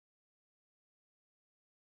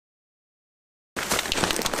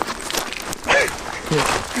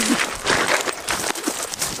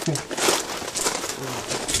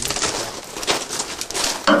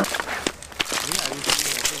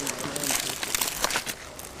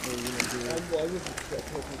Close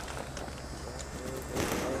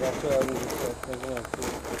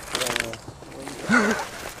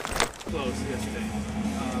yesterday.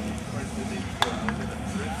 Where did they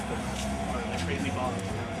drift or the crazy bombs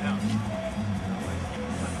downtown?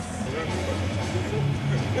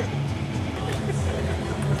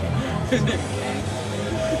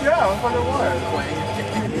 Yeah, what fucking was?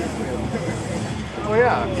 Oh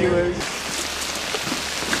yeah, he was.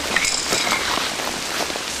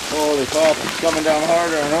 Holy fuck, it's coming down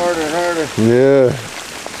harder and harder and harder. Yeah.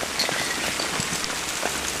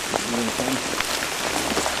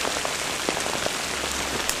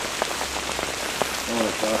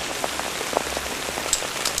 Holy fuck.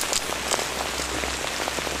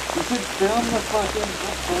 You should film the fucking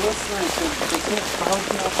bullets right so they can't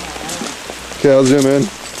bounce off my hand. Okay, I'll zoom in.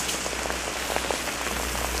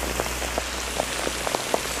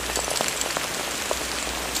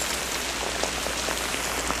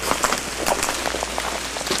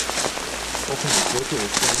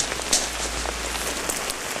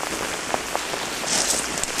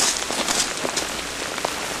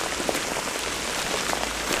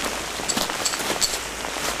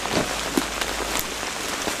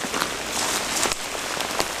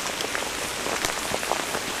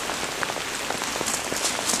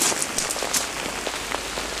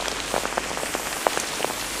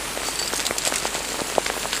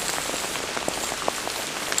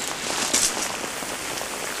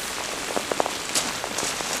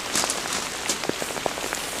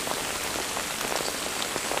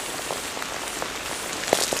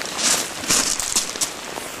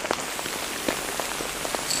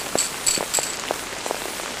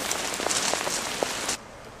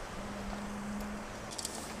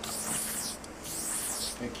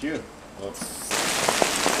 Thank you. Well, this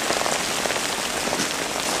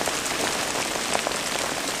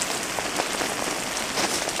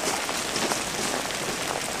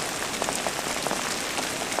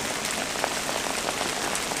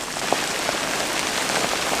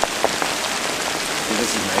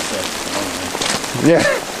is nice. Yeah.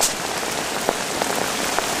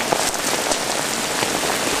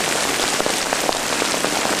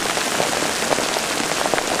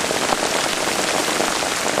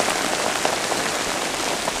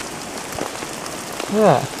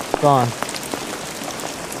 Yeah, gone.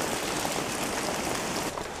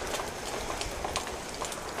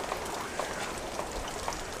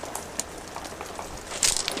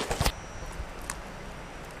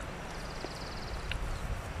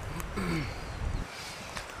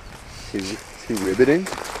 Is he ribbiting?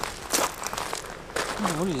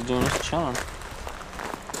 What are you doing? Just chilling.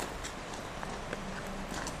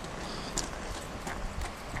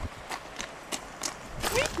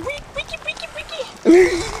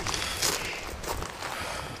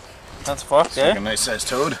 That's fucked, eh? Like a nice sized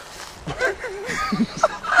toad.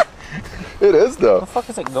 It is though. Where the fuck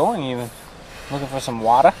is it going even? Looking for some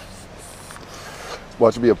water?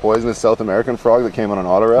 Watch it be a poisonous South American frog that came on an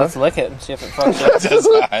auto raft. Let's lick it and see if it fucks up. Does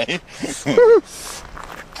I?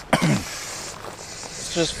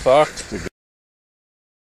 It's just fucked.